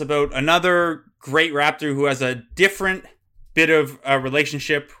questions about another great Raptor who has a different bit of a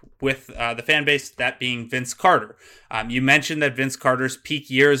relationship with the fan base, that being Vince Carter. You mentioned that Vince Carter's peak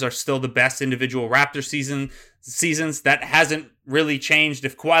years are still the best individual Raptor seasons. That hasn't really changed.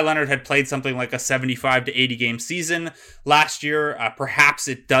 If Kawhi Leonard had played something like a 75 to 80 game season last year, perhaps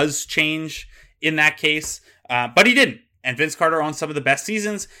it does change in that case, but he didn't. And Vince Carter owns some of the best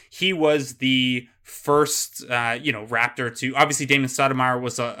seasons. He was the first, Raptor to... Obviously, Damon Stoudemire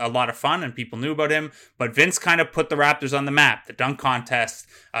was a lot of fun, and people knew about him. But Vince kind of put the Raptors on the map. The dunk contest,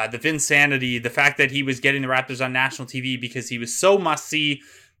 the Vinsanity, the fact that he was getting the Raptors on national TV because he was so must-see.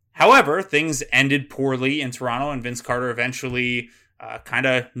 However, things ended poorly in Toronto, and Vince Carter eventually kind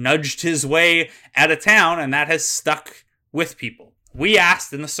of nudged his way out of town, and that has stuck with people. We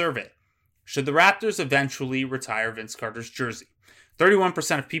asked in the survey, should the Raptors eventually retire Vince Carter's jersey?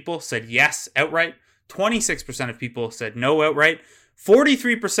 31% of people said yes outright. 26% of people said no outright.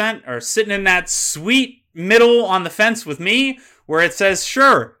 43% are sitting in that sweet middle on the fence with me, where it says,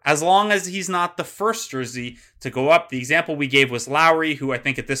 sure, as long as he's not the first jersey to go up. The example we gave was Lowry, who I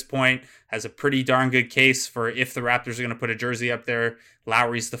think at this point has a pretty darn good case for if the Raptors are going to put a jersey up there.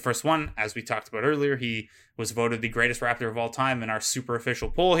 Lowry's the first one. As we talked about earlier, he was voted the greatest Raptor of all time in our super official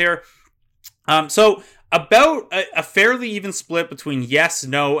poll here. So about a fairly even split between yes,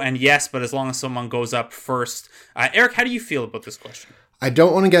 no, and yes, but as long as someone goes up first. Eric, how do you feel about this question? I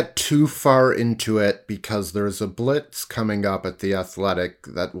don't want to get too far into it because there's a blitz coming up at The Athletic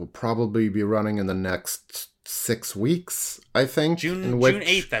that will probably be running in the next 6 weeks, I think. June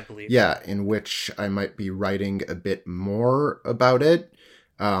 8th, I believe. Yeah, in which I might be writing a bit more about it.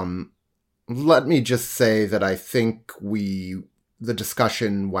 Let me just say that I think the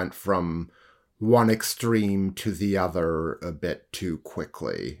discussion went from one extreme to the other a bit too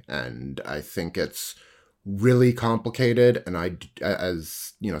quickly. And I think it's really complicated. And I,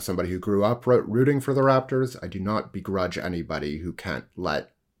 as somebody who grew up rooting for the Raptors, I do not begrudge anybody who can't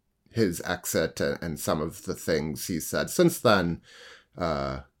let his exit and some of the things he said since then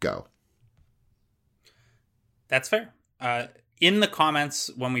go. That's fair. In the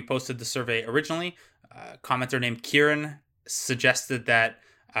comments, when we posted the survey originally, a commenter named Kieran suggested that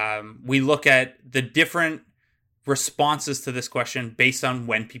we look at the different responses to this question based on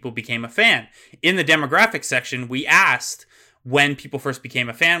when people became a fan. In the demographic section, we asked when people first became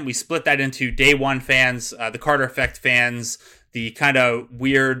a fan. We split that into day one fans, the Carter Effect fans, the kind of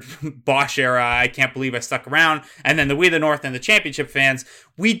weird Bosch era, I can't believe I stuck around, and then the We the North and the championship fans.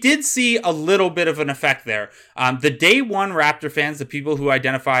 We did see a little bit of an effect there. The day one Raptor fans, the people who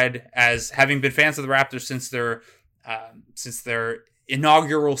identified as having been fans of the Raptors since their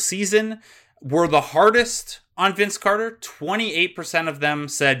inaugural season, were the hardest on Vince Carter. 28% of them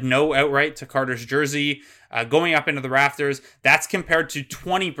said no outright to Carter's jersey going up into the rafters. That's compared to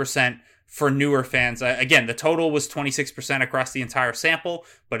 20% for newer fans. Again, the total was 26% across the entire sample,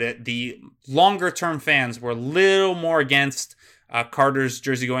 but the longer-term fans were a little more against Carter's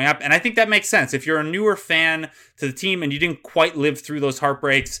jersey going up. And I think that makes sense. If you're a newer fan to the team and you didn't quite live through those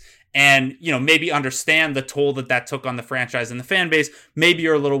heartbreaks and, maybe understand the toll that took on the franchise and the fan base, maybe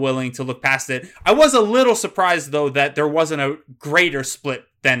you're a little willing to look past it. I was a little surprised, though, that there wasn't a greater split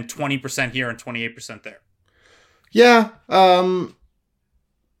than 20% here and 28% there. Yeah.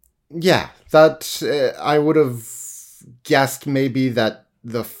 Yeah, that I would have guessed maybe that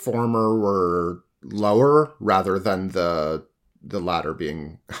the former were lower rather than the latter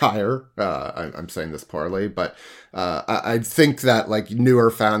being higher. I'm saying this poorly, but I think that like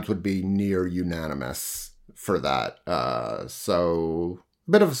newer fans would be near unanimous for that. So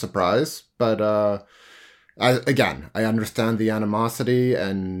a bit of a surprise, but I understand the animosity,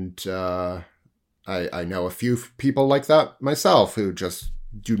 and I know a few people like that myself who just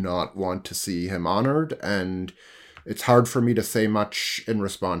do not want to see him honored, and it's hard for me to say much in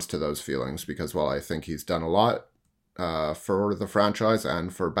response to those feelings because while I think he's done a lot for the franchise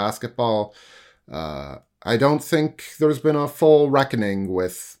and for basketball, I don't think there's been a full reckoning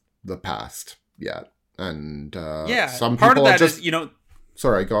with the past yet. And some part people of that just, is,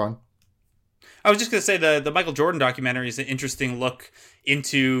 sorry, go on. I was just going to say the Michael Jordan documentary is an interesting look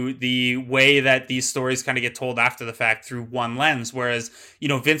into the way that these stories kind of get told after the fact through one lens. Whereas,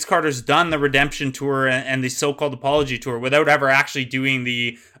 Vince Carter's done the redemption tour and the so-called apology tour without ever actually doing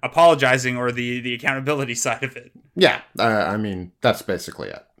the apologizing or the accountability side of it. Yeah, I mean, that's basically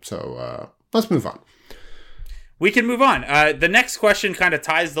it. So let's move on. We can move on. The next question kind of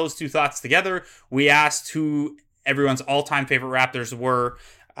ties those two thoughts together. We asked who everyone's all-time favorite Raptors were.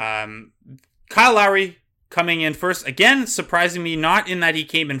 Kyle Lowry coming in first. Again, surprising me, not in that he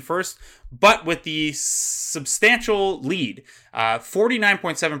came in first, but with the substantial lead.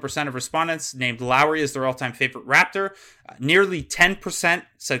 49.7% of respondents named Lowry as their all-time favorite Raptor. Nearly 10%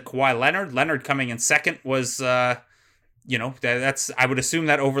 said Kawhi Leonard. Leonard coming in second was, that's, I would assume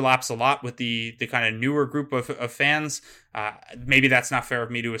that overlaps a lot with the kind of newer group of fans. Maybe that's not fair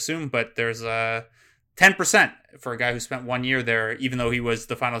of me to assume, but there's 10% for a guy who spent 1 year there, even though he was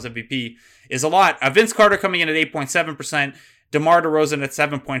the Finals MVP, is a lot. Vince Carter coming in at 8.7%, DeMar DeRozan at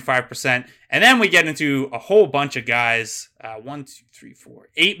 7.5%, and then we get into a whole bunch of guys.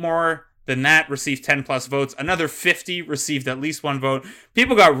 8 more than that received 10 plus votes. Another 50 received at least one vote.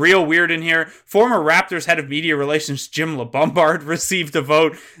 People got real weird in here. Former Raptors head of media relations Jim LeBombard received a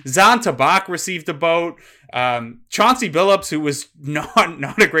vote. Zan Tabak received a vote. Chauncey Billups, who was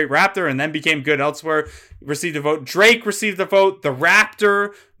not a great Raptor and then became good elsewhere, received a vote. Drake received a vote. The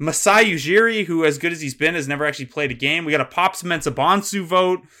Raptor, Masai Ujiri, who as good as he's been, has never actually played a game. We got a Pops Mensah-Bonsu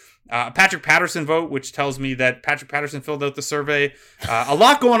vote. Patrick Patterson vote, which tells me that Patrick Patterson filled out the survey. A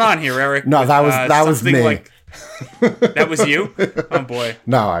lot going on here, Eric. No, that was me. That was you? Oh boy.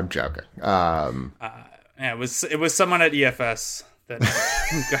 No, I'm joking. It was someone at EFS that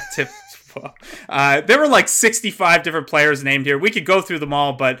got tipped. There were like 65 different players named here. We could go through them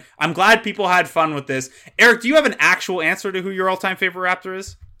all, but I'm glad people had fun with this. Eric, do you have an actual answer to who your all-time favorite Raptor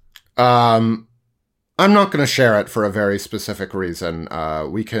is? I'm not going to share it for a very specific reason.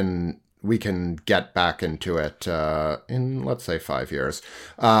 We can get back into it in, let's say, 5 years.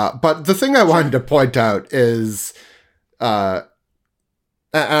 But the thing I wanted to point out is, and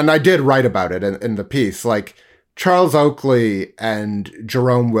I did write about it in the piece, like Charles Oakley and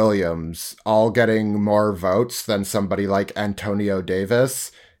Jerome Williams all getting more votes than somebody like Antonio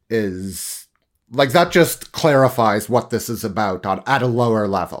Davis is... Like, that just clarifies what this is about at a lower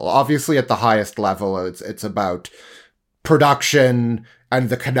level. Obviously, at the highest level, it's about production and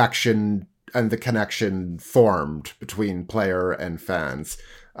the connection formed between player and fans.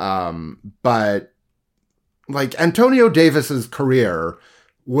 But, like, Antonio Davis's career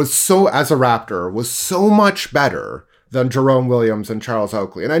as a Raptor, was so much better than Jerome Williams and Charles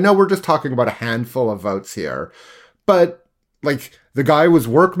Oakley. And I know we're just talking about a handful of votes here, but like the guy was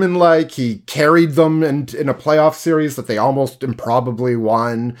workmanlike. He carried them in a playoff series that they almost improbably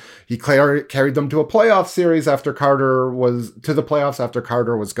won. He carried them to a playoff series after Carter was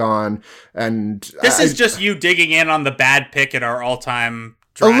gone. And this is just you digging in on the bad pick at our all-time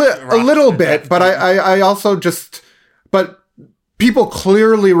draft. A little bit, but I also just, but people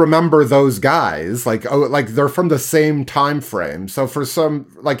clearly remember those guys, like they're from the same time frame. So for some,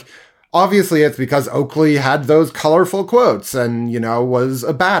 like, obviously it's because Oakley had those colorful quotes and, was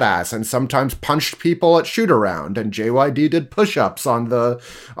a badass and sometimes punched people at shoot around, and JYD did push-ups on the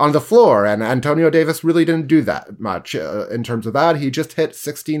floor, and Antonio Davis really didn't do that much in terms of that. He just hit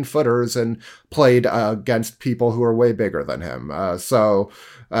 16 footers and played against people who are way bigger than him.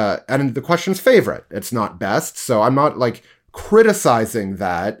 And the question's favorite. It's not best. So I'm not like criticizing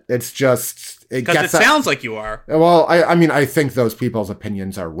that. It's just, because it sounds like you are. Well, I mean, I think those people's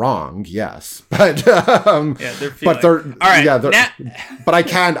opinions are wrong. Yes, but but I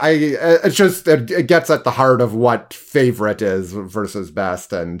can't. It's just it gets at the heart of what favorite is versus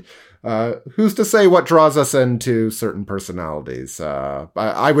best, and who's to say what draws us into certain personalities?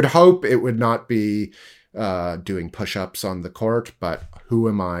 I would hope it would not be doing push-ups on the court, but who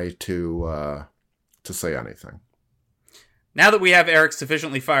am I to say anything? Now that we have Eric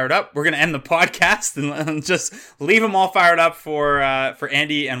sufficiently fired up, we're going to end the podcast and just leave them all fired up for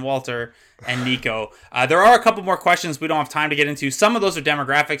Andy and Walter and Nico. There are a couple more questions we don't have time to get into. Some of those are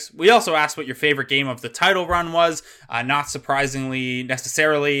demographics. We also asked what your favorite game of the title run was. Not surprisingly,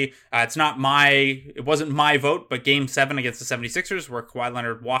 necessarily, it wasn't my vote, but Game 7 against the 76ers, where Kawhi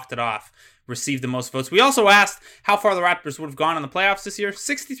Leonard walked it off, received the most votes. We also asked how far the Raptors would have gone in the playoffs this year.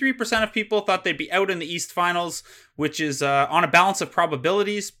 63% of people thought they'd be out in the East Finals, which is on a balance of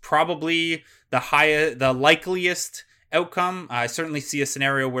probabilities, probably the likeliest outcome. I certainly see a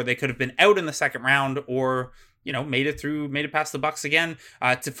scenario where they could have been out in the second round, or made it past the Bucks again.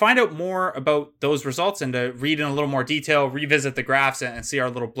 To find out more about those results and to read in a little more detail, revisit the graphs and see our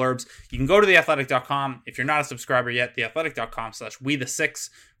little blurbs, you can go to theathletic.com. If you're not a subscriber yet, theathletic.com/we6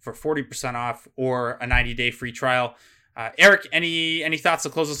 for 40% off or a 90-day free trial. Eric, any thoughts to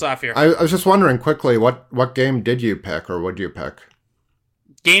close us off here? I was just wondering quickly, what game did you pick, or would you pick?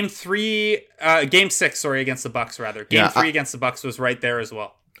 Game 6, against the Bucks, rather. Game 3 against the Bucks was right there as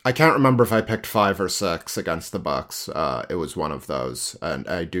well. I can't remember if I picked 5 or 6 against the Bucks. It was one of those, and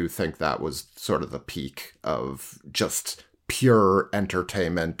I do think that was sort of the peak of just pure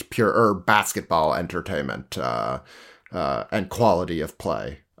entertainment, pure basketball entertainment, and quality of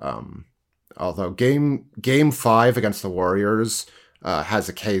play. Although game 5 against the Warriors has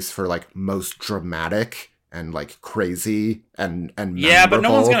a case for like most dramatic and like crazy and yeah, but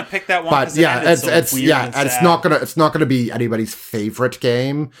no one's gonna pick that one. But it's not gonna be anybody's favorite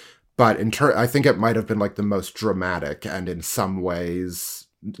game. But I think it might have been like the most dramatic, and in some ways,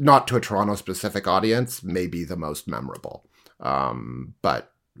 not to a Toronto specific audience, maybe the most memorable.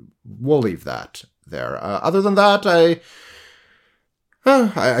 But we'll leave that there. Other than that,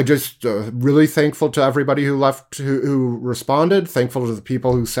 I just really thankful to everybody who left, who responded. Thankful to the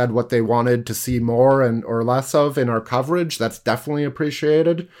people who said what they wanted to see more or less of in our coverage. That's definitely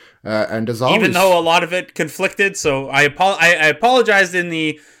appreciated. And as always, even though a lot of it conflicted, so I apologized in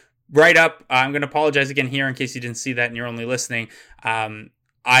the write-up. I'm going to apologize again here in case you didn't see that and you're only listening.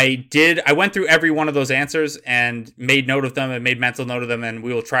 I went through every one of those answers and made note of them and made mental note of them, and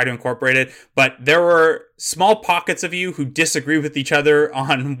we will try to incorporate it. But there were small pockets of you who disagree with each other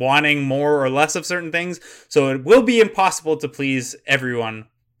on wanting more or less of certain things. So it will be impossible to please everyone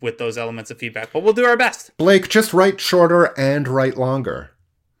with those elements of feedback, but we'll do our best. Blake, just write shorter and write longer.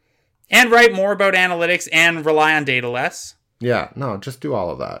 And write more about analytics and rely on data less. Yeah, no, just do all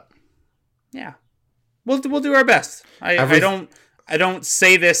of that. Yeah. We'll do our best. I don't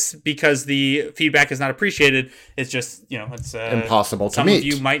say this because the feedback is not appreciated. It's just, it's impossible to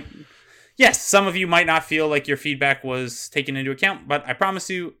meet. Some of you might not feel like your feedback was taken into account, but I promise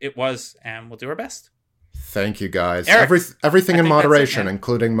you it was, and we'll do our best. Thank you, guys. Eric, everything in moderation,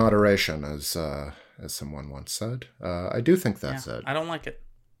 including moderation, as someone once said. I do think that's it. I don't like it.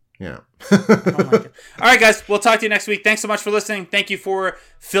 Yeah. I don't like it. All right, guys. We'll talk to you next week. Thanks so much for listening. Thank you for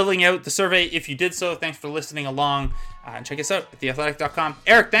filling out the survey. If you did so, thanks for listening along. And check us out at theathletic.com.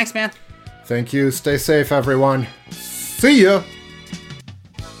 Eric, thanks, man. Thank you. Stay safe, everyone. See ya.